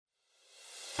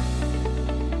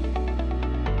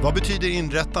Vad betyder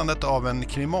inrättandet av en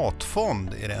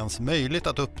klimatfond? Är det ens möjligt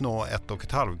att uppnå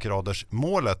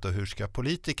 1,5-gradersmålet och hur ska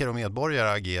politiker och medborgare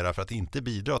agera för att inte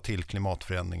bidra till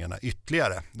klimatförändringarna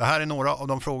ytterligare? Det här är några av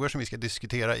de frågor som vi ska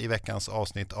diskutera i veckans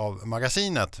avsnitt av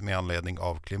Magasinet med anledning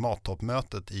av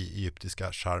klimattoppmötet i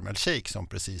egyptiska Sharm el-Sheikh som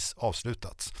precis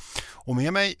avslutats. Och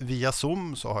med mig via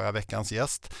Zoom så har jag veckans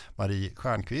gäst Marie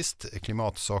Stjernqvist,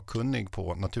 klimatsakkunnig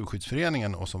på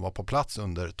Naturskyddsföreningen och som var på plats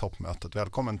under toppmötet.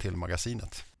 Välkommen till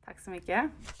Magasinet. Tack så mycket.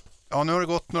 Ja, nu har det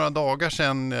gått några dagar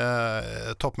sedan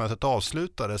toppmötet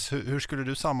avslutades. Hur skulle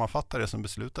du sammanfatta det som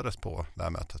beslutades på det här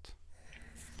mötet?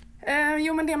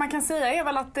 Jo, men det man kan säga är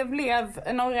väl att det blev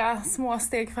några små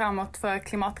steg framåt för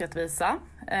klimaträttvisa.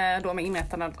 Då med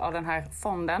inrättandet av den här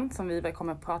fonden som vi väl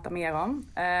kommer att prata mer om.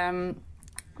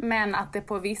 Men att det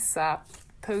på vissa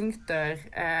punkter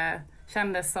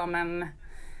kändes som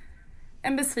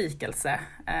en besvikelse.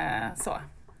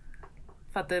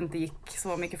 För att det inte gick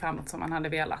så mycket framåt som man hade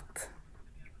velat.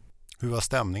 Hur var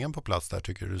stämningen på plats där,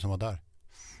 tycker du, som var där?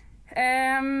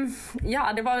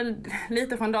 Ja, det var väl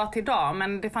lite från dag till dag.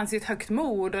 Men det fanns ju ett högt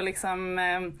mod och liksom...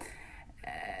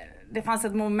 det fanns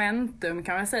ett momentum,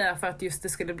 kan man säga, för att just det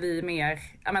skulle bli mer...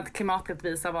 Att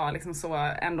klimaträttvisa var liksom så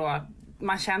ändå...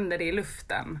 Man kände det i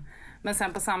luften. Men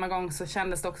sen på samma gång så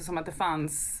kändes det också som att det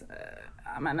fanns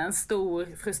en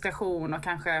stor frustration och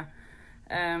kanske...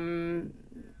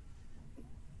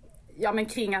 men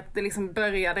kring att det liksom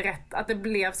började rätt, att det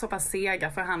blev så pass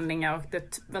sega förhandlingar och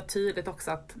det var tydligt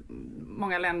också att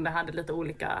många länder hade lite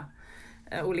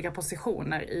olika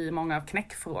positioner i många av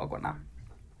knäckfrågorna.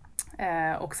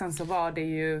 Och sen så var det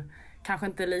ju kanske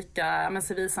inte lika,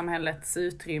 civilsamhällets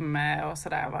utrymme och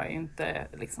sådär var ju inte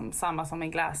liksom samma som i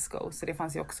Glasgow, så det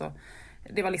fanns ju också,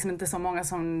 det var liksom inte så många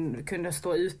som kunde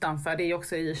stå utanför. Det är ju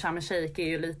också i Sharm el-Sheikh är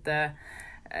ju lite...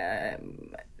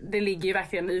 Det ligger ju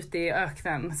verkligen ute i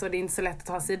öknen, så det är inte så lätt att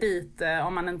ta sig dit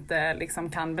om man inte liksom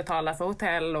kan betala för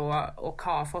hotell och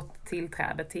har fått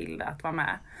tillträde till att vara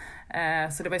med.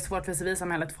 Så det var ju svårt för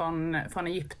civilsamhället från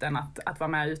Egypten att vara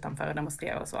med utanför och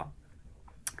demonstrera och så.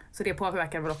 Så det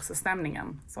påverkar väl också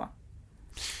stämningen. Så.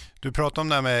 Du pratar om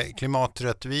det här med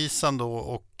klimaträttvisan då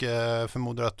och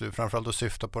förmodar att du framförallt då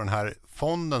syftar på den här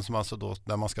fonden som alltså då,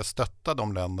 där man ska stötta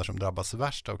de länder som drabbas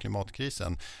värst av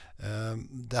klimatkrisen.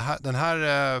 Den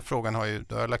här frågan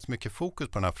det har lagts mycket fokus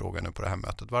på den här frågan nu på det här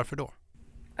mötet. Varför då?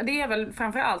 Det är väl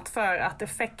framförallt för att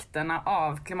effekterna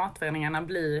av klimatförändringarna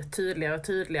blir tydligare och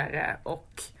tydligare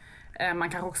och man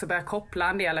kanske också börjar koppla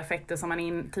en del effekter som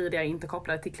man tidigare inte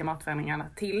kopplade till klimatförändringarna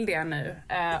till det nu.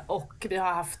 Och vi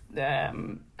har haft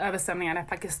översvämningarna i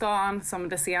Pakistan som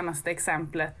det senaste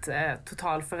exemplet,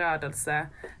 total förödelse.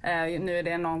 Nu är det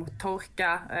enorm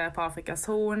torka på Afrikas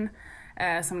horn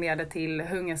som leder till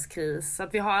hungerskris. Så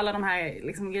att vi har alla de här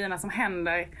liksom grejerna som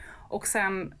händer. Och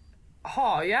sen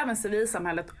har ju även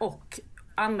civilsamhället och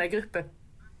andra grupper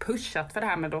pushat för det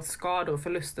här med då skador och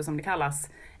förluster som det kallas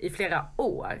i flera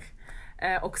år.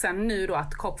 Och sen nu då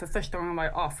att COP för första gången var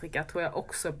i Afrika tror jag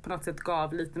också på något sätt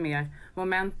gav lite mer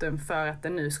momentum för att det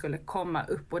nu skulle komma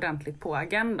upp ordentligt på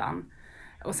agendan.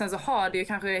 Och sen så har det ju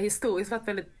kanske historiskt varit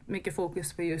väldigt mycket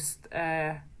fokus på just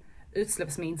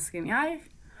utsläppsminskningar.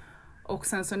 Och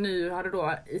sen så nu har det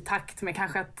då i takt med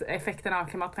kanske att effekterna av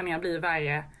klimatförändringar blir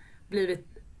värre blivit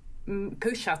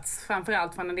pushats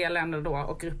framförallt från en del länder då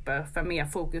och grupper för mer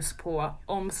fokus på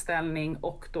omställning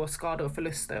och då skador och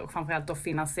förluster och framförallt då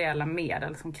finansiella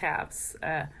medel som krävs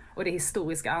och det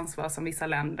historiska ansvar som vissa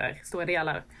länder, stora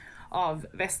delar av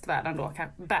västvärlden då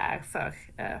bär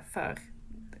för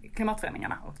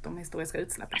klimatförändringarna och de historiska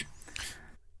utsläppen.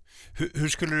 Hur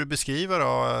skulle du beskriva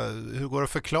då, hur går det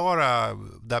att förklara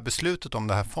det här beslutet om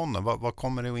det här fonden? Vad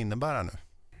kommer det att innebära nu?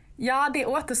 Ja, det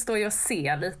återstår ju att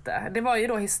se lite. Det var ju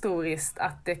då historiskt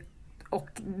att och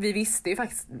vi visste ju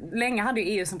faktiskt, länge hade ju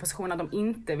EU som position att de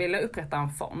inte ville upprätta en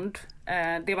fond.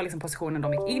 Det var liksom positionen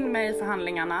de gick in med i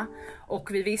förhandlingarna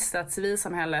och vi visste att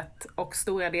civilsamhället och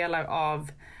stora delar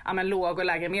av låg- och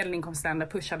lägre medelinkomstländer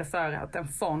pushade för att en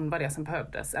fond var det som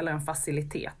behövdes, eller en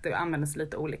facilitet, det användes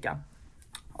lite olika.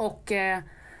 Och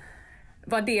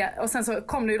och sen så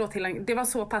kom det ju då till det var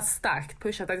så pass starkt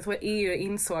pushat att jag tror att EU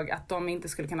insåg att de inte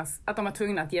skulle kunna, att de var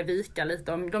tvungna att ge vika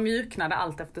lite. De mjuknade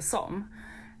allt eftersom.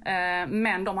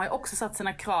 Men de har ju också satt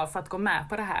sina krav för att gå med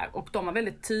på det här och de var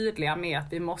väldigt tydliga med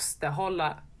att vi måste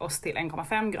hålla oss till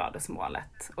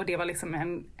 1,5-gradersmålet. Och det var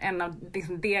liksom en av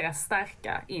liksom deras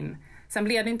starka in. Sen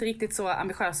blev det inte riktigt så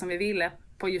ambitiöst som vi ville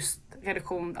på just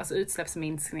reduktion, alltså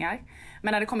utsläppsminskningar.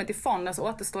 Men när det kommer till fonden så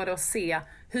återstår det att se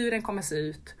hur den kommer se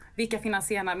ut, vilka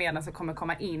finansiella medel som kommer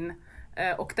komma in.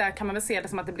 Och där kan man väl se det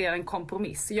som att det blir en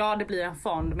kompromiss. Ja, det blir en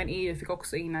fond, men EU fick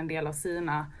också in en del av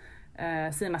sina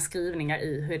sina skrivningar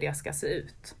i hur det ska se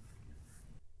ut.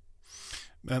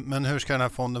 Men hur ska den här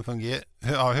fonden fungera?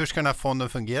 Hur ska den här fonden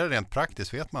fungera rent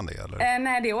praktiskt? Vet man det? Eller?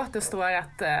 Nej, det återstår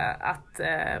att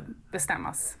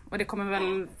bestämmas. Och det kommer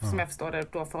väl, som jag förstår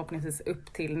det, då förhoppningsvis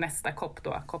upp till nästa COP,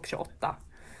 då, COP 28,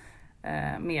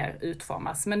 mer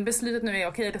utformas. Men beslutet nu är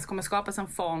okej, det kommer skapas en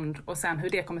fond och sen hur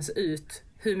det kommer se ut,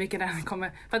 hur mycket den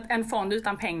kommer... För att en fond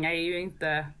utan pengar är ju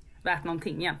inte värt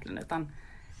någonting egentligen, utan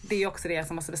det är också det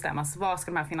som måste bestämmas. Var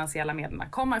ska de här finansiella medlen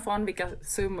komma ifrån? Vilka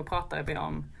summor pratar vi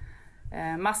om?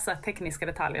 Massa tekniska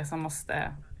detaljer som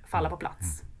måste falla på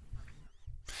plats.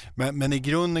 Men i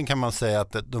grunden kan man säga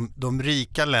att de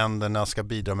rika länderna ska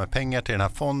bidra med pengar till den här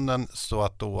fonden så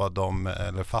att då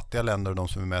eller fattiga länder och de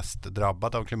som är mest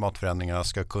drabbade av klimatförändringarna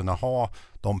ska kunna ha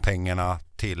de pengarna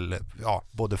till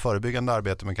både förebyggande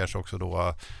arbete men kanske också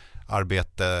då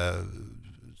arbete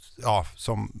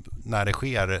som när det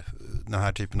sker den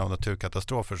här typen av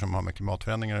naturkatastrofer som har med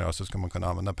klimatförändringar att göra, så ska man kunna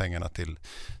använda pengarna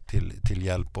till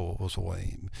hjälp och så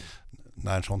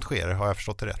när sånt sker. Har jag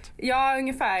förstått det rätt? Ja,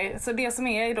 ungefär. Så det som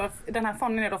är då, den här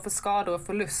fonden är då för skador och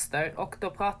förluster, och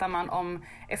då pratar man om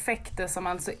effekter som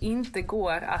alltså inte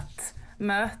går att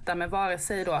möta med vare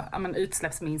sig då,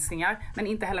 utsläppsminskningar, men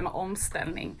inte heller med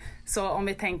omställning. Så om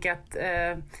vi tänker att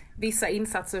vissa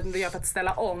insatser som du gör för att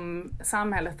ställa om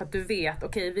samhället, för att du vet,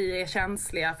 okej, vi är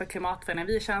känsliga för klimatförändringar,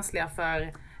 vi är känsliga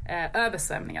för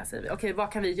översvämningar, säger vi. Okej,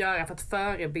 vad kan vi göra för att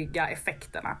förebygga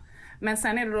effekterna? Men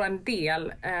sen är det då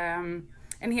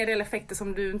en hel del effekter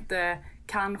som du inte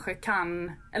kanske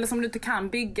kan, eller som du inte kan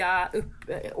bygga upp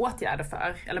åtgärder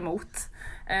för eller mot.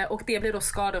 Och det blir då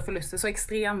skador och förluster, så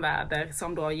extremväder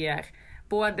som då ger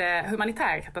både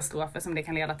humanitära katastrofer som det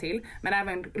kan leda till, men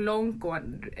även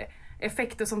långtgående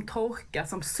effekter som torka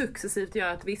som successivt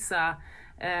gör att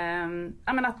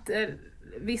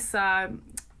vissa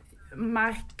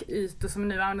markytor som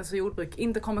nu används för jordbruk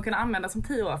inte kommer kunna användas om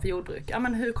 10 år för jordbruk. Ja,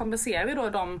 men hur kompenserar vi då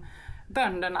de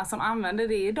bönderna som använder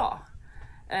det idag?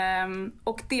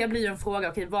 Och det blir ju en fråga,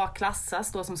 okej, vad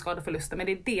klassas då som skadeförluster? Men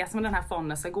det är det som den här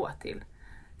fonden ska gå till.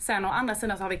 Sen å andra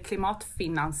sidan så har vi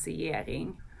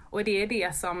klimatfinansiering. Och det är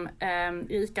det som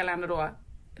rika länder då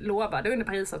lovade under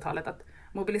Parisavtalet, att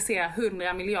mobilisera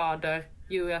 100 miljarder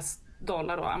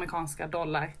US-dollar, då, amerikanska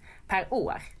dollar, per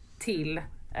år till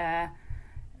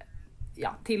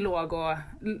låg och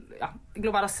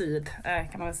globala syd,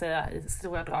 kan man väl säga i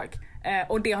stora drag.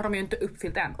 Och det har de ju inte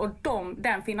uppfyllt än. Och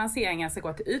den finansieringen ska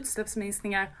gå till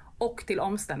utsläppsminskningar och till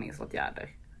omställningsåtgärder.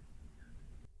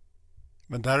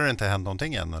 Men där har det inte hänt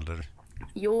någonting än, eller?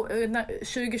 Jo,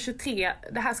 2023,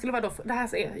 det här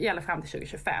gäller fram till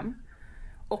 2025.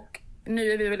 Och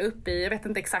nu är vi väl uppe i, jag vet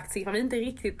inte exakt siffran, vi är inte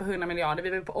riktigt på 100 miljarder, vi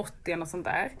är väl på 80 och sånt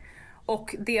där.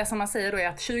 Och det som man säger då är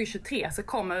att 2023 så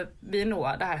kommer vi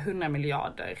nå det här 100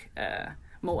 miljarder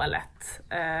målet,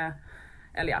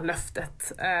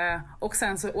 löftet. Och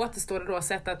sen så återstår det då att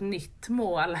sätta ett nytt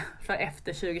mål för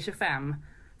efter 2025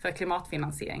 för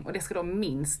klimatfinansiering. Och det ska då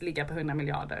minst ligga på 100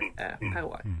 miljarder per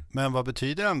år. Men vad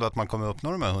betyder ändå att man kommer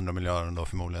uppnå de här 100 miljarderna då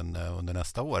förmodligen under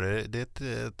nästa år? Är det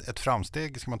ett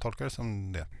framsteg, ska man tolka det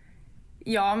som det?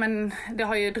 Ja, men det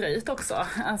har ju dröjt också.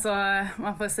 Alltså,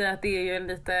 man får säga att det är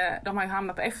ju de har ju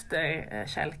hamnat på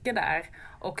efterkälke där.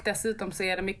 Och dessutom så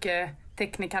är det mycket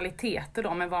teknikaliteter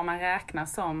då med vad man räknar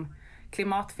som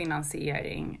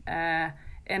klimatfinansiering.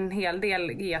 En hel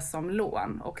del ges som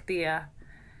lån, och det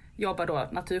jobbar då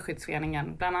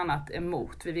Naturskyddsföreningen bland annat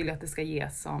emot. Vi vill att det ska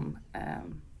ges som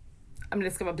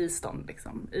det ska vara bistånd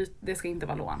liksom. Det ska inte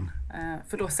vara lån.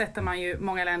 För då sätter man ju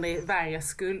många länder i värre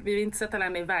skuld. Vi vill inte sätta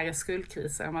länder i värre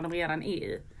skuldkriser än vad de redan är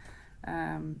i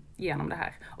genom det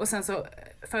här. Och sen så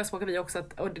förespråkar vi också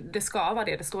att, och det ska vara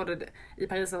det står det i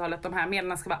Parisavtalet, att de här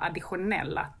medlen ska vara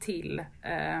additionella till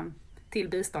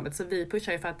biståndet. Så vi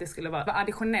pushar ju för att det skulle vara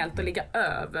additionellt och ligga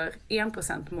över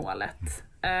 1%-målet.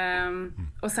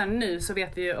 Och sen nu så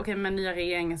vet vi ju, okej, med nya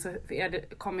regeringen så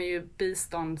kommer ju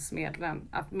biståndsmedlen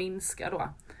att minska då.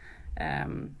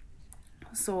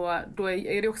 Så då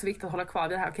är det också viktigt att hålla kvar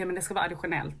vid det här. Okej, men det ska vara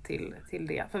additionellt till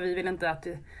det. För vi vill inte att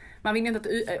man vill inte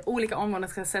att olika områden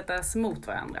ska sättas mot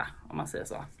varandra, om man säger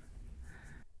så.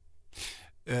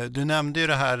 Du nämnde ju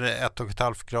det här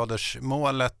 1,5 graders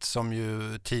målet som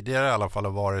ju tidigare i alla fall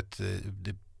har varit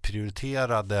det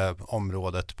prioriterade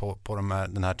området på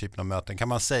den här typen av möten. Kan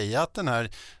man säga att den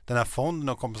här fonden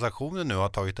och kompensationen nu har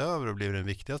tagit över och blivit den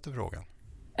viktigaste frågan?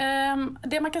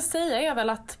 Det man kan säga är väl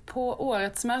att på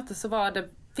årets möte så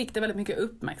fick det väldigt mycket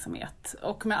uppmärksamhet,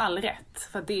 och med all rätt,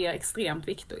 för det är extremt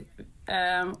viktigt.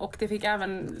 Och det fick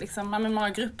även många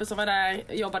grupper som var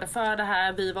där jobbade för det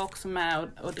här. Vi var också med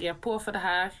och drev på för det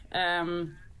här.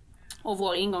 Och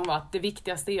vår ingång var att det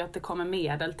viktigaste är ju att det kommer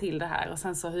medel till det här, och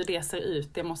sen så hur det ser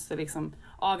ut, det måste liksom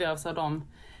avgöras av dem.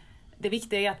 Det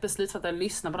viktiga är att beslutsfattare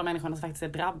lyssnar på de människorna som faktiskt är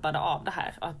drabbade av det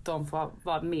här, och att de får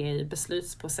vara med i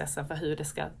beslutsprocessen för hur det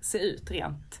ska se ut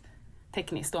rent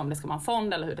tekniskt, om det ska vara en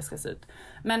fond eller hur det ska se ut.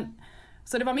 Men,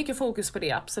 så det var mycket fokus på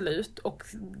det, absolut, och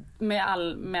med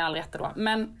all rätt då.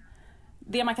 Men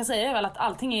det man kan säga är väl att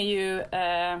allting är ju,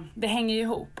 det hänger ju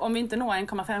ihop. Om vi inte når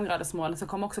 1,5-gradersmålet så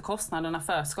kommer också kostnaderna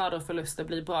för skador och förluster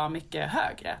bli bra mycket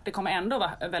högre. Det kommer ändå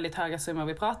vara väldigt höga summor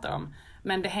vi pratar om,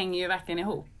 men det hänger ju verkligen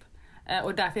ihop.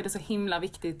 Och därför är det så himla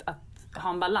viktigt att ha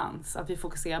en balans, att vi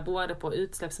fokuserar både på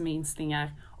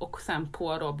utsläppsminskningar och sen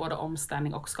på då både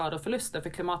omställning och skador och förluster, för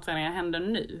klimatförändringar händer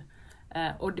nu.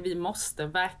 Och vi måste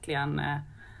verkligen,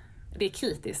 det är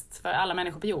kritiskt för alla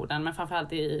människor på jorden, men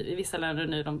framförallt i vissa länder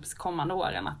nu de kommande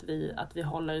åren, att vi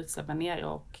håller utsläppen nere.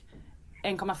 Och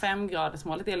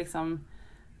 1,5-gradersmålet är liksom,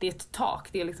 det är ett tak,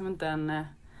 det är liksom inte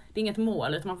det är inget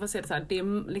mål, utan man får se det så här, det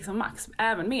är liksom max.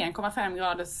 Även med 1,5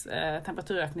 graders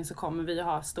temperaturökning så kommer vi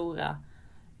ha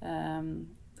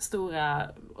stora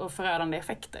och förödande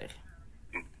effekter.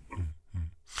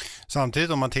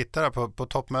 Samtidigt om man tittar på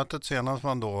toppmötet så enas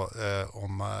man då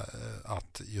om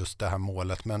att just det här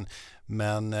målet,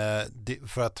 men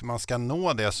för att man ska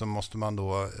nå det så måste man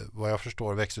då, vad jag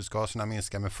förstår, växthusgaserna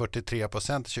minska med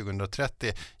 43% till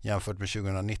 2030 jämfört med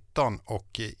 2019,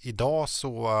 och idag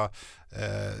så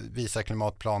visar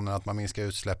klimatplanen att man minskar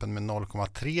utsläppen med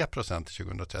 0,3% till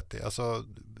 2030. Alltså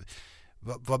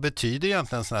vad betyder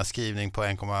egentligen en sån här skrivning på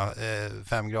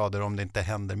 1,5 grader om det inte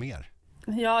händer mer?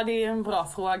 Ja, det är en bra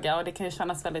fråga, och det kan ju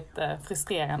kännas väldigt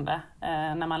frustrerande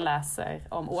när man läser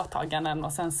om åtaganden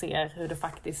och sen ser hur det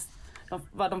faktiskt,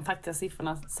 vad de faktiska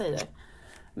siffrorna säger.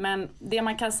 Men det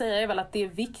man kan säga är väl att det är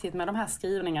viktigt med de här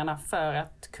skrivningarna för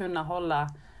att kunna hålla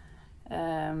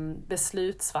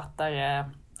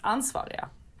beslutsfattare ansvariga.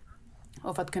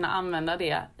 Och för att kunna använda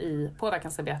det i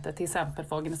påverkansarbetet, till exempel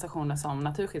för organisationer som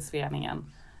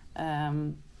Naturskyddsföreningen.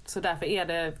 Så därför är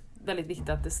det väldigt viktigt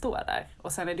att det står där.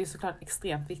 Och sen är det ju såklart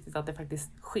extremt viktigt att det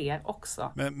faktiskt sker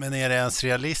också. Men är det ens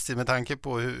realistiskt, med tanke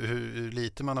på hur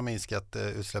lite man har minskat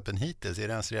utsläppen hittills, är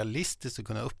det ens realistiskt att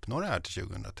kunna uppnå det här till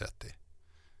 2030?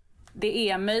 Det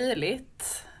är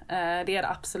möjligt, det är det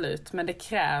absolut, men det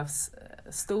krävs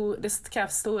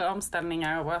stora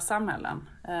omställningar av våra samhällen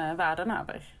världen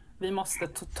över. Vi måste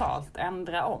totalt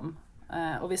ändra om.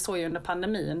 Och vi såg ju under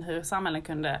pandemin hur samhällen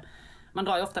kunde, man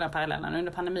drar ju ofta den parallellen,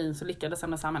 under pandemin så lyckades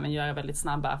ändå samhällen göra väldigt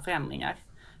snabba förändringar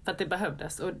för att det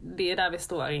behövdes, och det är där vi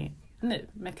står i nu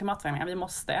med klimatförändringar. Vi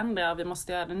måste ändra och vi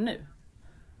måste göra det nu.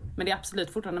 Men det är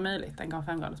absolut fortfarande möjligt,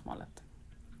 1,5-gradersmålet.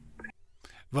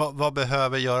 Vad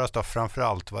behöver göras då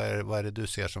framförallt? Vad är det du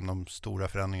ser som de stora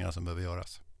förändringarna som behöver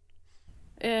göras?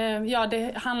 Ja,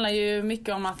 det handlar ju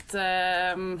mycket om att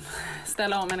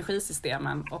ställa om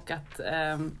energisystemen och att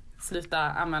sluta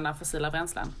använda fossila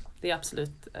bränslen. Det är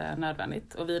absolut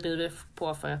nödvändigt, och vi driver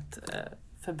på för ett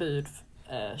förbud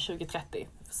 2030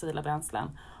 för fossila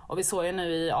bränslen. Och vi såg ju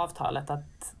nu i avtalet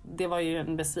att det var ju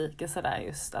en besvikelse där,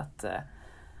 just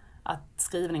att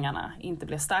skrivningarna inte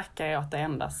blev starkare och att det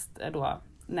endast då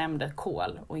nämnde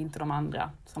kol och inte de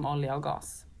andra som olja och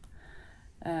gas.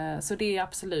 Så det är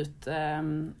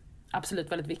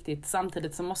absolut väldigt viktigt.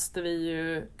 Samtidigt så måste vi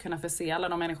ju kunna förse alla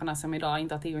de människorna som idag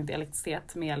inte har tillgång till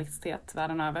elektricitet med elektricitet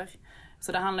världen över.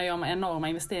 Så det handlar ju om enorma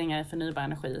investeringar i förnybar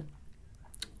energi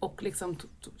och liksom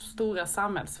stora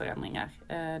samhällsförändringar.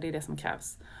 Det är det som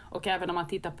krävs. Och även om man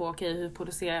tittar på hur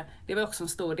producerar, det var också en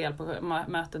stor del på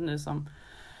mötet nu som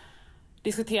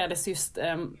diskuterades just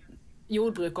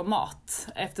jordbruk och mat,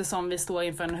 eftersom vi står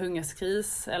inför en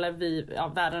hungerskris, eller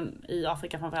världen i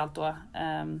Afrika framförallt då,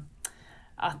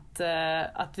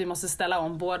 att vi måste ställa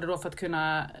om både då för att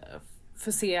kunna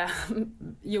förse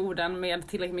jorden med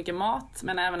tillräckligt mycket mat,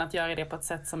 men även att göra det på ett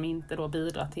sätt som inte då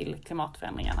bidrar till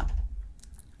klimatförändringarna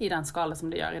i den skala som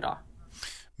det gör idag.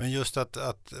 Men just att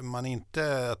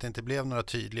det inte blev några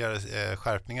tydligare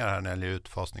skärpningar här när det gäller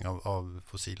utfasning av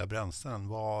fossila bränslen,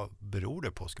 vad beror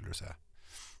det på, skulle du säga?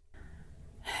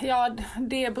 Ja,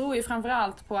 det beror ju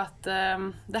framförallt på att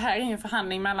det här är en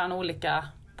förhandling mellan olika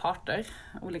parter,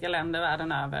 olika länder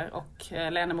världen över, och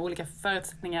länder med olika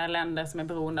förutsättningar, länder som är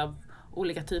beroende av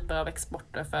olika typer av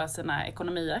exporter för sina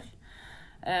ekonomier.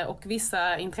 Och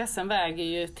vissa intressen väger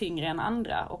ju tyngre än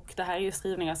andra, och det här är ju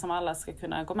skrivningar som alla ska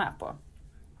kunna gå med på.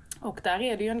 Och där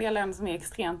är det ju en del länder som är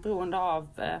extremt beroende av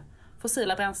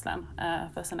fossila bränslen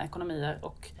för sina ekonomier,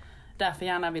 och därför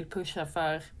gärna vill pusha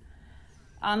för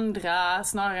andra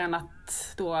snarare än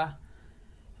att då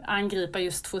angripa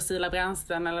just fossila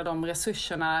bränslen eller de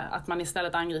resurserna, att man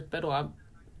istället angriper då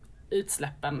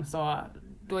utsläppen. Så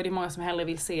då är det många som hellre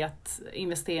vill se att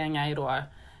investeringar i då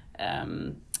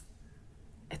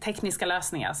tekniska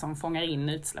lösningar som fångar in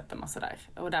utsläppen och sådär.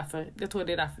 Och jag tror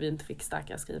det är därför vi inte fick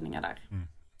starka skrivningar där.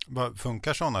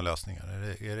 Funkar sådana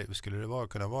lösningar? Skulle det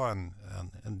kunna vara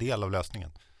en del av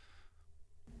lösningen?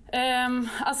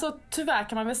 Alltså tyvärr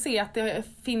kan man väl se att det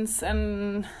finns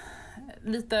en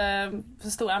lite för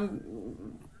stora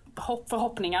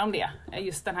förhoppningar om det.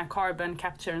 Just den här carbon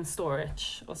capture and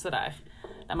storage och sådär.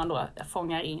 Där man då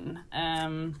fångar in.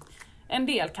 En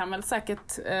del kan väl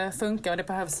säkert funka och det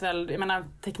behövs väl, jag menar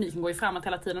tekniken går ju framåt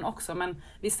hela tiden också, men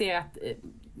vi ser att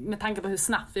med tanke på hur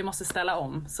snabbt vi måste ställa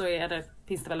om så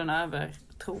finns det väl en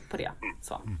övertro på det.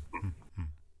 Så.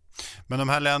 Men de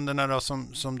här länderna då,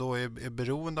 som då är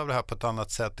beroende av det här på ett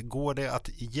annat sätt, går det att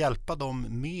hjälpa dem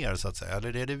mer så att säga?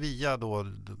 Eller är det via då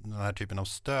den här typen av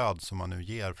stöd som man nu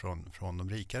ger från de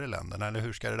rikare länderna? Eller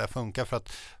hur ska det där funka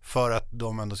för att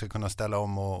de ändå ska kunna ställa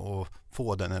om och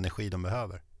få den energi de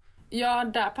behöver? Ja,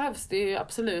 där behövs det ju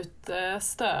absolut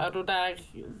stöd och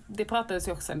det pratades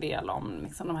ju också en del om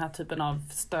liksom, de här typen av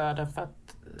stöd för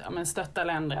att stötta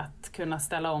länder att kunna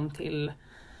ställa om till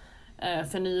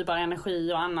förnybar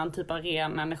energi och annan typ av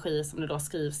ren energi som det då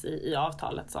skrivs i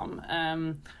avtalet som.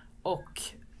 Och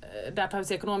där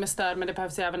behövs ekonomiskt stöd, men det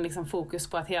behövs även liksom fokus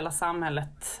på att hela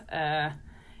samhället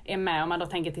är med. Om man då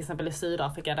tänker till exempel i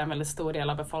Sydafrika där en väldigt stor del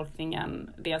av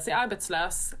befolkningen dels är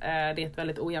arbetslös, det är ett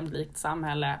väldigt ojämlikt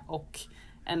samhälle och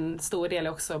en stor del är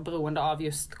också beroende av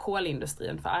just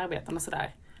kolindustrin för arbetarna och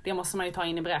sådär. Det måste man ju ta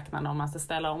in i beräknande om man ska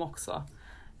ställa om också.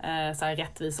 Så här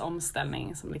rättvis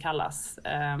omställning som det kallas.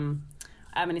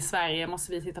 Även i Sverige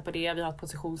måste vi titta på det. Vi har ett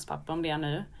positionspapper om det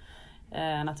nu.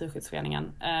 Naturskyddsföreningen.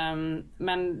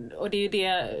 Och det är ju det,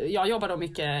 jag jobbar då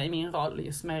mycket i min roll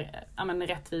just med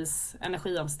rättvis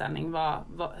energiomställning.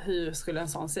 Hur skulle en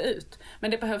sån se ut?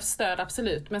 Men det behövs stöd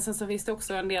absolut. Men sen så finns det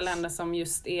också en del länder som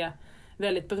just är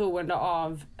väldigt beroende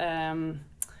av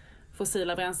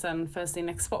fossila bränslen för sin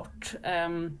export.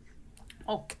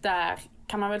 Och där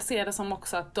kan man väl se det som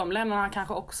också att de länderna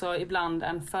kanske också ibland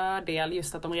en fördel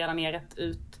just att de redan är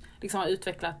har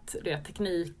utvecklat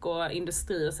teknik och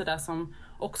industri och sådär som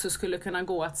också skulle kunna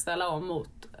gå att ställa om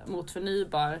mot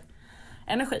förnybar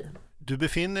energi. Du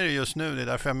befinner dig just nu, det är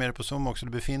därför jag är med på Zoom också,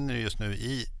 du befinner dig just nu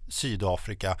i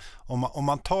Sydafrika. Om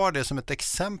man tar det som ett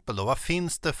exempel då, vad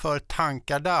finns det för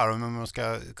tankar där om man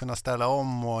ska kunna ställa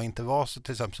om och inte vara så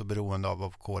till exempel så beroende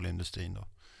av kolindustrin då?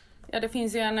 Ja, det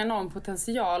finns ju en enorm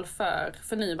potential för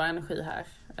förnybar energi här.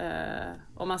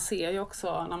 Och man ser ju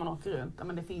också när man åker runt,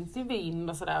 men det finns ju vind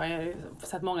och sådär. Jag har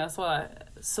sett många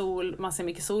man ser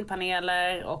mycket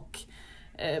solpaneler och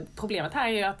problemet här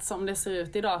är ju att som det ser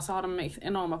ut idag så har de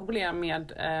enorma problem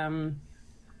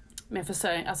med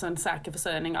försörjning, alltså en säker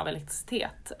försörjning av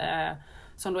elektricitet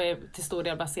som då är till stor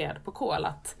del baserad på kol.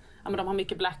 Men de har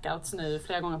mycket blackouts nu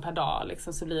flera gånger per dag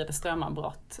liksom, så blir det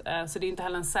strömavbrott. Så det är inte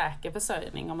heller en säker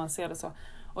försörjning om man ser det så.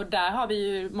 Och där har vi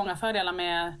ju många fördelar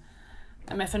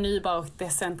med förnybara och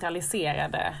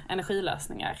decentraliserade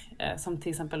energilösningar. Som till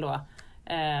exempel då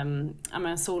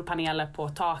solpaneler på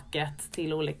taket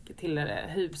till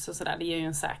hus och sådär. Det ger ju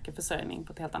en säker försörjning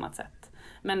på ett helt annat sätt.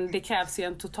 Men det krävs ju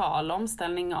en total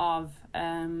omställning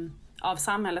av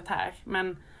samhället här.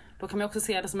 Men då kan man också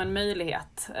se det som en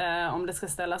möjlighet om det ska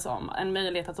ställas om. En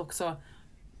möjlighet att också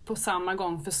på samma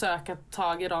gång försöka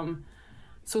ta i de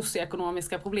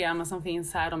socioekonomiska problemen som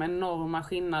finns här. De enorma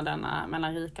skillnaderna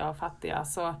mellan rika och fattiga.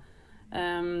 Så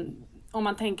om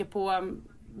man tänker på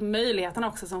möjligheterna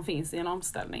också som finns i en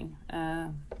omställning.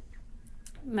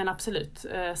 Men absolut,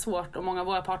 svårt och många av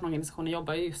våra partnerorganisationer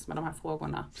jobbar just med de här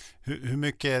frågorna. Hur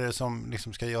mycket är det som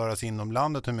liksom ska göras inom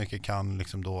landet? Hur mycket kan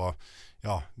liksom då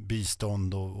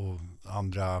bistånd och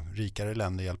andra rikare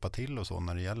länder hjälpa till och så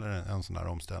när det gäller en sån här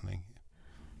omställning?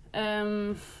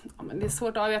 Det är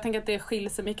svårt att jag tänker att det skiljer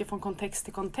sig mycket från kontext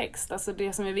till kontext. Alltså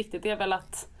det som är viktigt är väl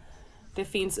att det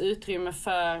finns utrymme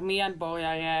för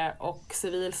medborgare och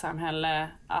civilsamhälle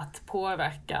att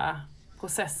påverka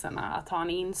processerna, att ha en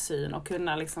insyn och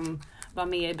kunna liksom vara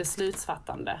med i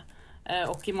beslutsfattande.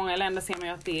 Och i många länder ser man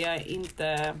ju att det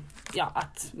inte,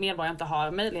 att medborgare inte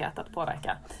har möjlighet att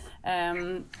påverka.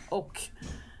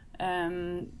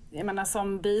 Jag menar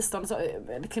som bistånd,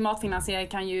 klimatfinansiering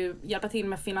kan ju hjälpa till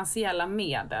med finansiella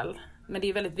medel. Men det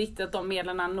är väldigt viktigt att de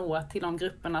medlen når till de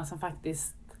grupperna som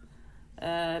faktiskt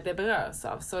det berörs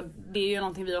av. Så det är ju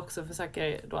någonting vi också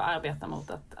försöker då arbeta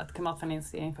mot, att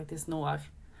klimatfinansiering faktiskt når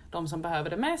de som behöver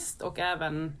det mest och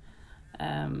även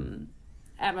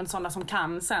sådana som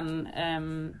kan sen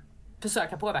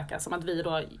försöka påverka. Som att vi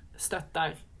då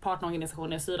stöttar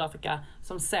partnerorganisationer i Sydafrika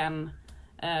som sen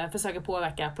försöker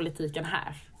påverka politiken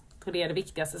här. Jag tror det är det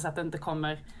viktigaste så att det inte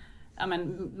kommer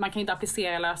man kan ju inte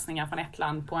applicera lösningar från ett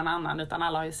land på en annan, utan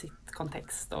alla har ju sitt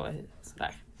kontext och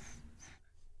sådär.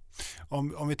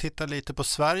 Om vi tittar lite på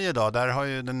Sverige då, där har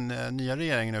ju den nya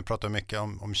regeringen nu pratat mycket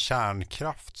om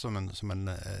kärnkraft som en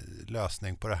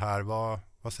lösning på det här.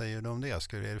 Vad säger du om det?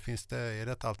 Är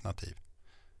det ett alternativ?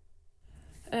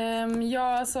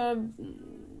 Ja, alltså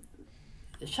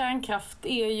kärnkraft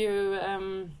är ju...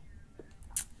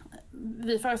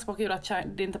 vi förespråkar ju att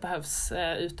det inte behövs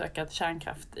utökad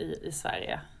kärnkraft i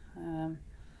Sverige.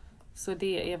 Så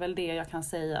det är väl det jag kan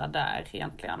säga där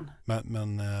egentligen.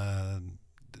 Men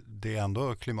det är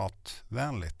ändå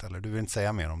klimatvänligt, eller? Du vill inte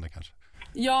säga mer om det kanske?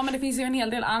 Ja, men det finns ju en hel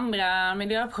del andra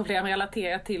miljöproblem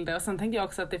relaterat till det. Och sen tänker jag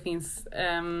också att det finns,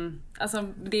 alltså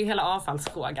det är hela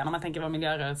avfallsfrågan. Om man tänker vad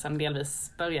miljörörelsen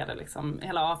delvis började liksom.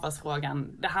 Hela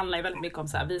avfallsfrågan, det handlar ju väldigt mycket om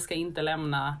så här, vi ska inte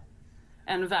lämna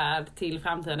en värld till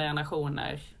framtida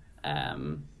generationer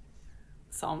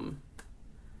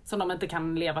som de inte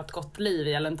kan leva ett gott liv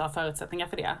i eller inte har förutsättningar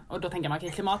för det. Och då tänker man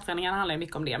att klimatförändringarna handlar ju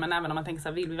mycket om det. Men även om man tänker så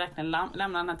här, vill vi verkligen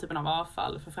lämna den här typen av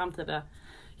avfall för framtida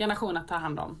generationer att ta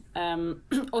hand om.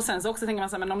 Och sen så också tänker man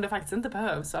så här, men om det faktiskt inte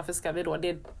behövs, varför ska vi då? Det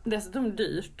är dessutom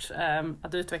dyrt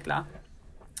att utveckla.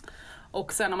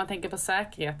 Och sen om man tänker på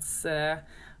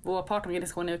vår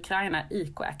partnerorganisation i Ukraina,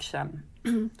 Eco-Action.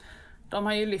 De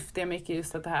har ju lyft det mycket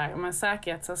just det här, men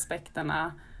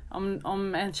säkerhetsaspekterna,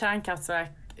 om en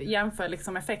kärnkraftverk jämför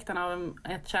liksom effekterna av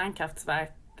ett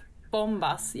kärnkraftverk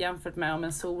bombas jämfört med om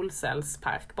en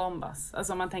solcellspark bombas.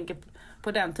 Alltså om man tänker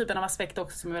på den typen av aspekter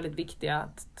också som är väldigt viktiga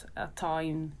att ta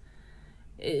in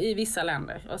i vissa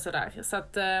länder och sådär. Så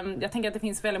att jag tänker att det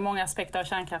finns väldigt många aspekter av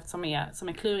kärnkraft som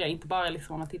är kluriga, inte bara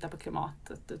liksom om man tittar på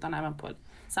klimatet utan även på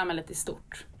samhället i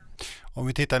stort. Om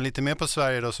vi tittar lite mer på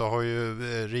Sverige då, så har ju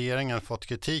regeringen fått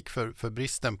kritik för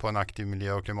bristen på en aktiv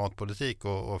miljö- och klimatpolitik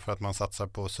och för att man satsar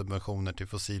på subventioner till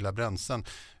fossila bränslen.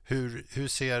 Hur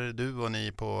ser du och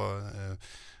ni på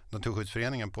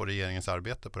Naturskyddsföreningen på regeringens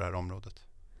arbete på det här området?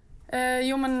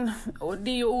 Jo, men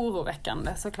det är ju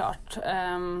oroväckande såklart.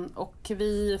 Och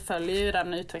vi följer ju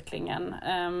den utvecklingen.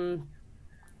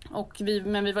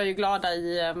 Men vi var ju glada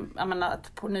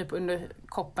nu under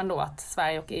COPen då att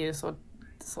Sverige och EU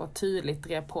så tydligt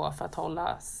drev på för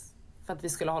att vi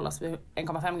skulle hålla oss vid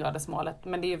 1,5-gradersmålet.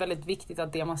 Men det är ju väldigt viktigt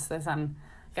att det måste sen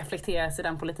reflekteras i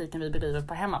den politiken vi bedriver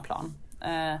på hemmaplan.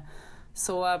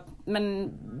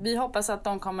 Men vi hoppas att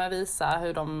de kommer visa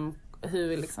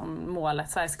hur liksom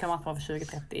målet, Sveriges klimatmål för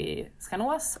 2030 ska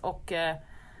nås. Och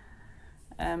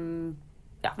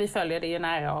vi följer det ju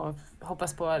nära och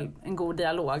hoppas på en god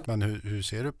dialog. Men hur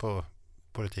ser du på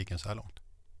politiken så här långt?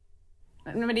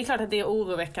 Men det är klart att det är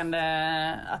oroväckande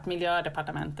att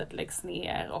miljödepartementet läggs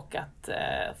ner och att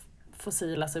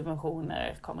fossila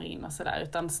subventioner kommer in och sådär.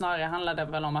 Utan snarare handlar det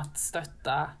väl om att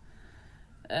stötta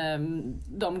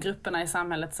de grupperna i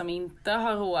samhället som inte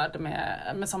har råd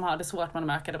men som har det svårt med de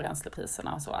ökade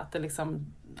bränslepriserna och så.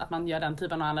 Att man gör den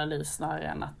typen av analys snarare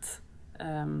än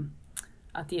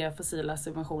att ge fossila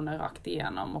subventioner rakt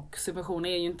igenom. Och subventioner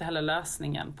är ju inte heller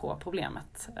lösningen på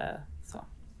problemet. Så.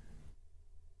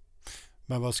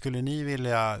 Men vad skulle ni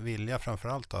vilja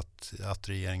framförallt att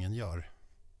regeringen gör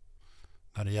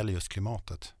när det gäller just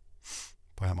klimatet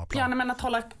på hemmaplan? Ja, men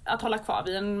att hålla kvar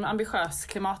vid en ambitiös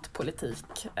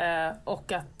klimatpolitik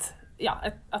och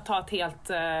att ta ett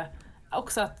helt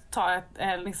också att ta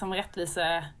ett liksom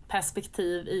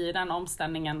rättviseperspektiv i den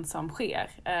omställningen som sker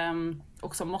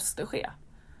och som måste ske.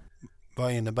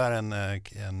 Vad innebär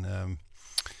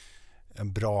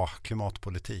en bra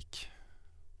klimatpolitik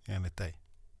enligt dig?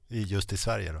 Just i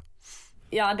Sverige då?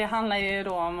 Ja, det handlar ju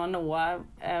då om att nå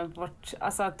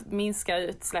alltså att minska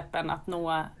utsläppen, att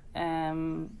nå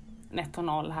netto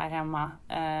noll här hemma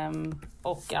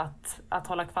och att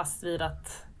hålla fast vid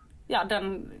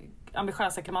den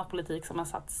ambitiösa klimatpolitik som har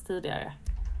satts tidigare.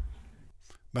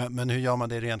 Men hur gör man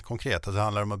det rent konkret? Alltså,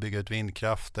 handlar det om att bygga ut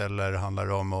vindkraft eller handlar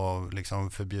det om att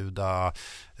liksom förbjuda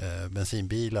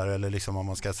bensinbilar? Eller liksom, om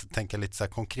man ska tänka lite så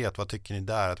här konkret, vad tycker ni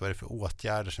där? Vad är det för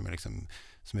åtgärder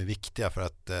som är viktiga för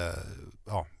att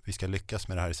vi ska lyckas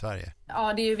med det här i Sverige?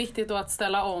 Ja, det är ju viktigt då att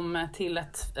ställa om till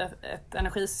ett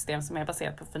energisystem som är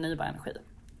baserat på förnybar energi.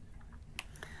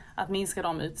 Att minska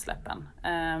de utsläppen.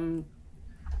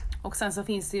 Och sen så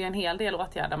finns det ju en hel del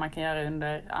åtgärder man kan göra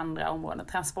under andra områden.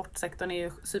 Transportsektorn är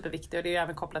ju superviktig och det är ju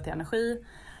även kopplat till energi.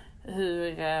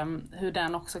 Hur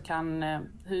den också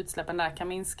hur utsläppen där kan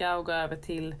minska och gå över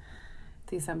till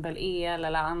exempel el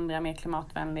eller andra mer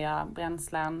klimatvänliga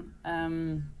bränslen.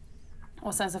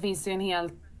 Och sen så finns det ju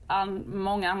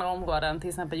många andra områden, till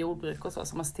exempel jordbruk och så,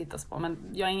 som måste tittas på. Men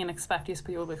jag är ingen expert just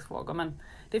på jordbruksfrågor, men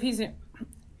det finns ju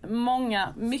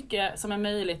mycket som är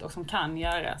möjligt och som kan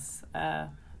göras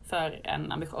för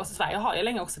en ambitiös. Och Sverige har ju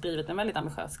länge också drivit en väldigt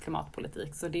ambitiös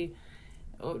klimatpolitik. Så det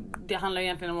handlar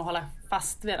egentligen om att hålla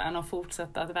fast vid den och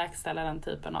fortsätta att verkställa den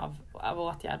typen av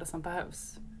åtgärder som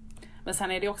behövs. Men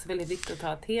sen är det också väldigt viktigt att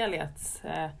ha ett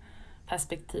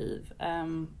helhetsperspektiv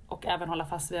och även hålla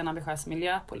fast vid en ambitiös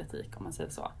miljöpolitik, om man säger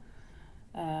så.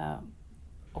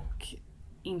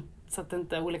 Så att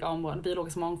inte olika områden,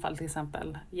 biologisk mångfald till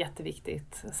exempel,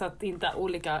 jätteviktigt. Så att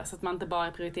man inte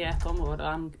bara prioriterar ett område och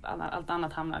allt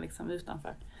annat hamnar liksom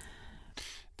utanför.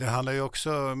 Det handlar ju också,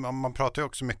 man pratar ju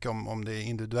också mycket om det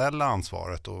individuella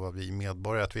ansvaret och vad vi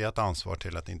medborgare, att vi har ett ansvar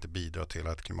till att inte bidra till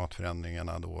att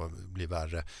klimatförändringarna då blir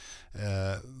värre.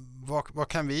 Vad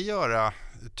kan vi göra,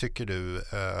 tycker du,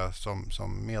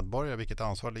 som medborgare? Vilket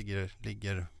ansvar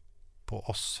ligger på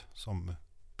oss som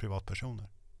privatpersoner?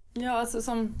 Ja, alltså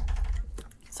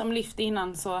som lyft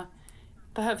innan så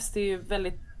behövs det ju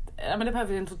det behövs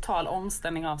en total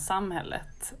omställning av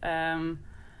samhället.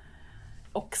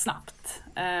 Och snabbt.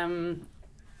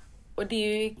 Och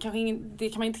det kan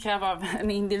man inte kräva av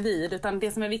en individ, utan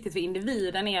det som är viktigt för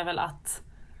individen är väl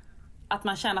att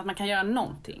man känner att man kan göra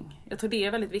någonting. Jag tror det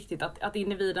är väldigt viktigt att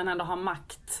individen ändå har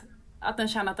makt, att den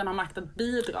känner att den har makt att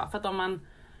bidra. För att om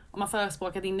man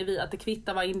förespråkar att det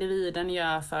kvittar vad individen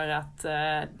gör för att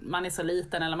man är så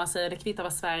liten, eller man säger det kvittar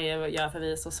vad Sverige gör för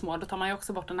vi är så små, då tar man ju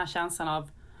också bort den här känslan av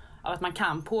att man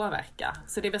kan påverka.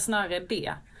 Så det är väl snarare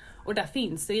det. Och där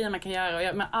finns det grejer man kan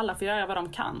göra, men alla får göra vad de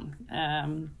kan.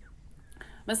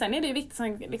 Men sen är det ju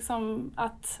viktigt liksom,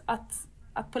 att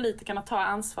politikerna tar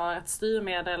ansvar, att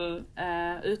styrmedel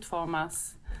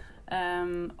utformas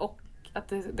och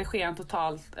att det sker en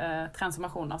total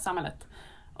transformation av samhället.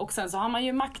 Och sen så har man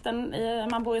ju makten,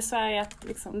 man bor i Sverige, att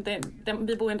liksom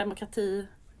vi bor i en demokrati,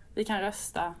 vi kan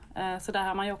rösta. Så där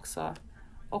har man ju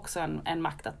också en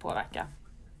makt att påverka.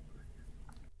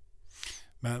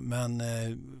 Men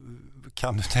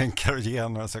kan du tänka och ge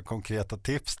några så konkreta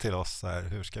tips till oss här?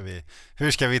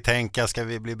 Hur ska vi tänka? Ska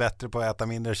vi bli bättre på att äta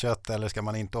mindre kött, eller ska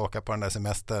man inte åka på den där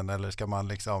semestern, eller ska man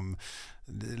liksom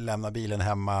lämna bilen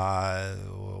hemma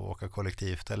och åka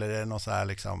kollektivt, eller är det något så här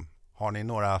liksom, har ni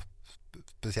några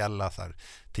speciella så här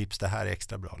tips, det här är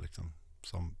extra bra liksom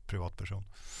som privatperson?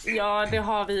 Ja, det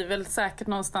har vi väl säkert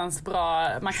någonstans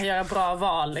bra. Man kan göra bra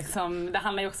val liksom. Det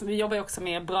handlar ju också, vi jobbar ju också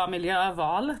med bra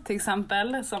miljöval till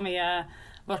exempel, som är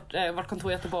vårt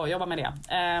kontor i Göteborg jobbar med det.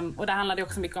 Och där handlar det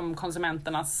också mycket om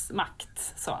konsumenternas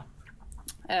makt.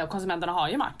 Och konsumenterna har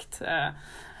ju makt.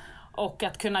 Och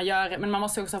att kunna göra, men man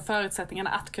måste också ha förutsättningarna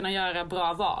att kunna göra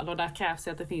bra val, och där krävs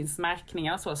det att det finns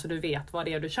märkningar så du vet vad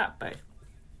det är du köper.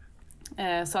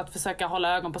 Så att försöka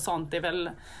hålla ögon på sånt är väl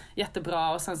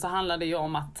jättebra. Och sen så handlar det ju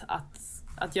om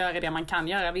att göra det man kan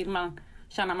göra.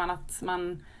 Känner man att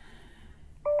man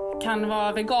kan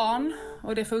vara vegan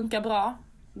och det funkar bra,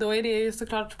 då är det ju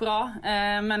såklart bra.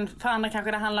 Men för andra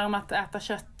kanske det handlar om att äta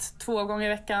kött 2 gånger i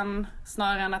veckan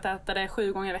snarare än att äta det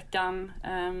 7 gånger i veckan.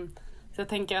 Så jag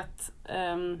tänker att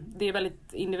det är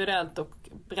väldigt individuellt och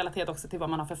relaterat också till vad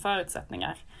man har för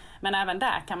förutsättningar. Men även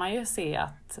där kan man ju se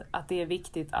att det är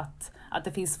viktigt att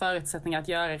det finns förutsättningar att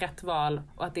göra rätt val,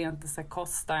 och att det inte ska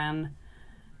kosta en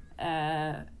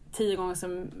 10 gånger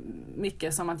så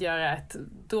mycket som att göra ett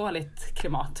dåligt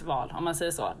klimatval, om man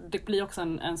säger så. Det blir också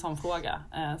en sån fråga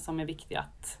som är viktig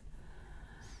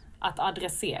att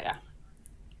adressera.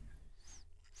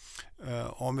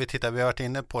 Om vi tittar, vi har varit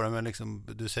inne på det, men liksom,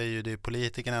 du säger ju det är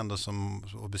politikerna ändå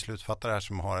och beslutsfattare här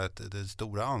som har det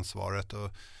stora ansvaret.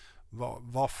 Och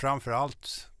vad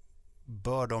framförallt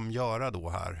bör de göra då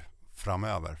här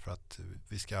framöver för att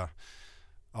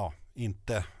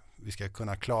vi ska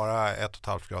kunna klara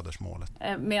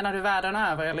 1,5-gradersmålet? Menar du världen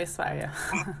över eller i Sverige?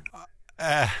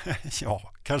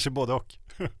 Ja, kanske både och.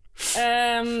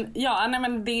 Men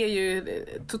det är ju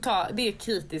det är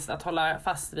kritiskt att hålla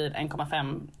fast vid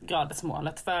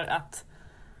 1,5-gradersmålet, för att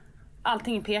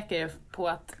allting pekar ju på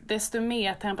att desto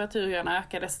mer temperaturen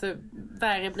ökar, desto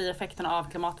värre blir effekterna av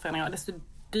klimatförändringar, och desto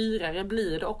dyrare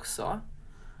blir det också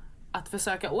att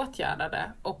försöka åtgärda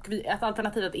det. Och ett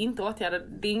alternativ att inte åtgärda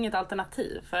det är inget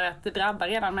alternativ, för att det drabbar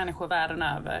redan människor världen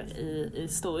över i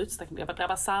stor utsträckning. Det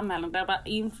drabbar samhällen, det drabbar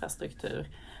infrastruktur.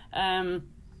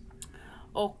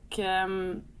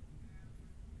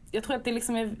 Jag tror att det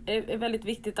liksom är väldigt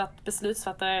viktigt att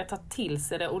beslutsfattare tar till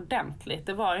sig det ordentligt.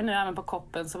 Det var ju nu även på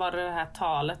COPen, så var det här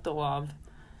talet då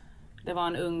det var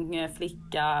en ung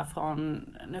flicka från,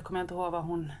 nu kommer jag inte ihåg vad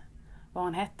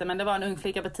hon hette, men det var en ung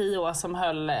flicka på 10 år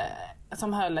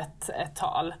som höll ett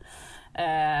tal.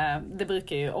 Det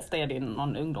brukar ju, ofta är det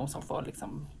någon ungdom som får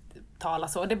liksom uttala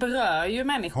så. Det berör ju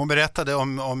människor. Hon berättade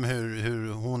om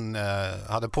hur hon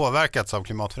hade påverkats av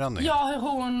klimatförändringen. Ja, hur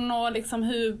hon och liksom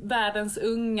hur världens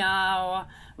unga och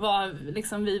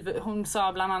liksom hon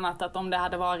sa bland annat att om det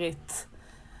hade varit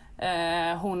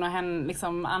hon och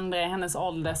liksom andra i hennes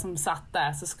ålder som satt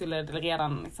där, så skulle det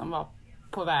redan liksom vara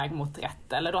på väg mot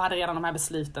rätt. Eller då hade redan de här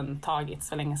besluten tagits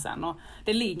för länge sedan. Och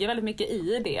det ligger väldigt mycket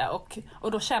i det.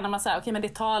 Och då känner man så här, okej, men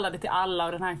det talade till alla.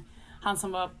 Och han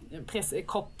som var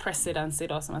COP-presidency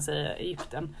då, som man säger, i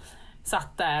Egypten,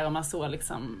 satt där och man såg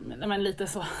liksom, men lite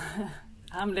så,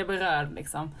 han blev berörd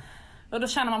liksom. Och då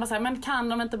känner man bara så här, men kan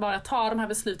de inte bara ta de här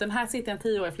besluten? Här sitter en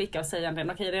 10-årig flicka och säger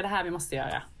egentligen, okej, det är det här vi måste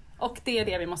göra. Och det är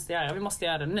det vi måste göra. Vi måste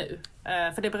göra det nu.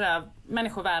 För det berör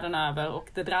människor världen över och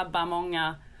det drabbar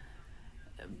många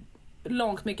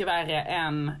långt mycket värre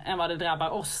än vad det drabbar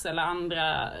oss eller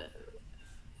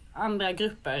andra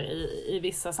grupper i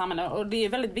vissa samhällen. Och det är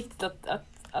väldigt viktigt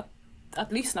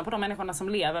att lyssna på de människorna som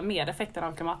lever med effekterna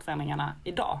av klimatförändringarna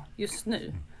idag, just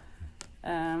nu.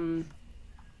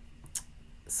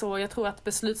 Så jag tror att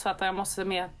beslutsfattare måste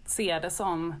mer se det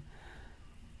som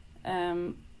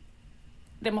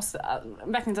det måste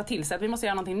verkligen ta till sig att vi måste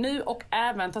göra någonting nu, och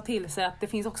även ta till sig att det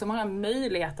finns också många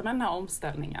möjligheter med den här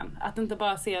omställningen. Att inte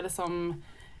bara se det som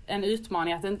en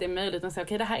utmaning, att det inte är möjligt, utan säga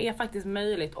okej, det här är faktiskt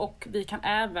möjligt, och vi kan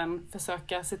även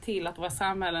försöka se till att våra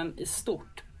samhällen i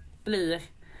stort blir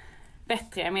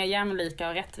bättre, mer jämlika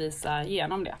och rättvisa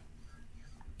genom det.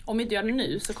 Om vi inte gör det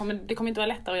nu så kommer det inte vara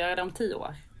lättare att göra det om 10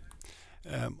 år.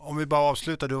 Om vi bara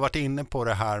avslutar, du har varit inne på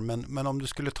det här, men om du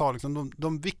skulle ta liksom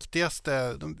de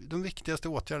viktigaste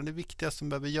åtgärderna, det viktigaste som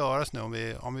behöver göras nu,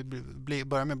 om vi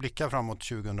börjar med blicka framåt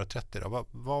 2030 då,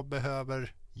 vad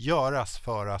behöver göras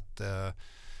för att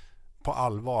på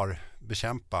allvar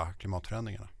bekämpa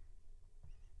klimatförändringarna?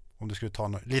 Om du skulle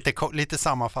ta lite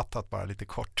sammanfattat, bara lite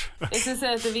kort. Jag skulle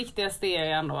säga att det viktigaste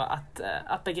är ändå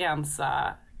att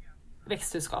begränsa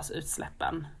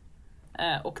växthusgasutsläppen.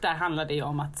 Och där handlar det ju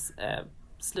om att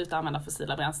sluta använda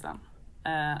fossila bränslen.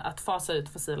 Att fasa ut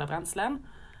fossila bränslen.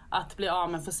 Att bli av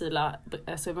med fossila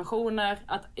subventioner.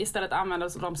 Att istället använda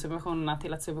de subventionerna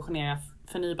till att subventionera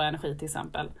förnybar energi till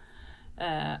exempel.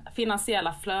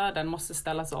 Finansiella flöden måste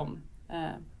ställas om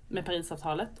med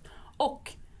Parisavtalet.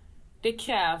 Och det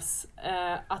krävs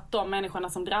att de människorna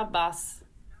som drabbas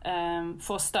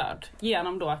får stöd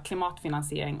genom då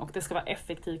klimatfinansiering, och det ska vara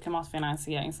effektiv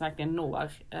klimatfinansiering som verkligen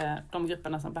når de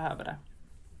grupperna som behöver det.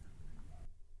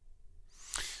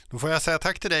 Då får jag säga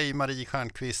tack till dig, Marie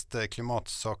Stjernqvist,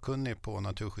 klimatsakkunnig på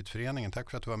Naturskyddsföreningen. Tack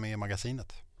för att du var med i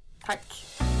magasinet. Tack.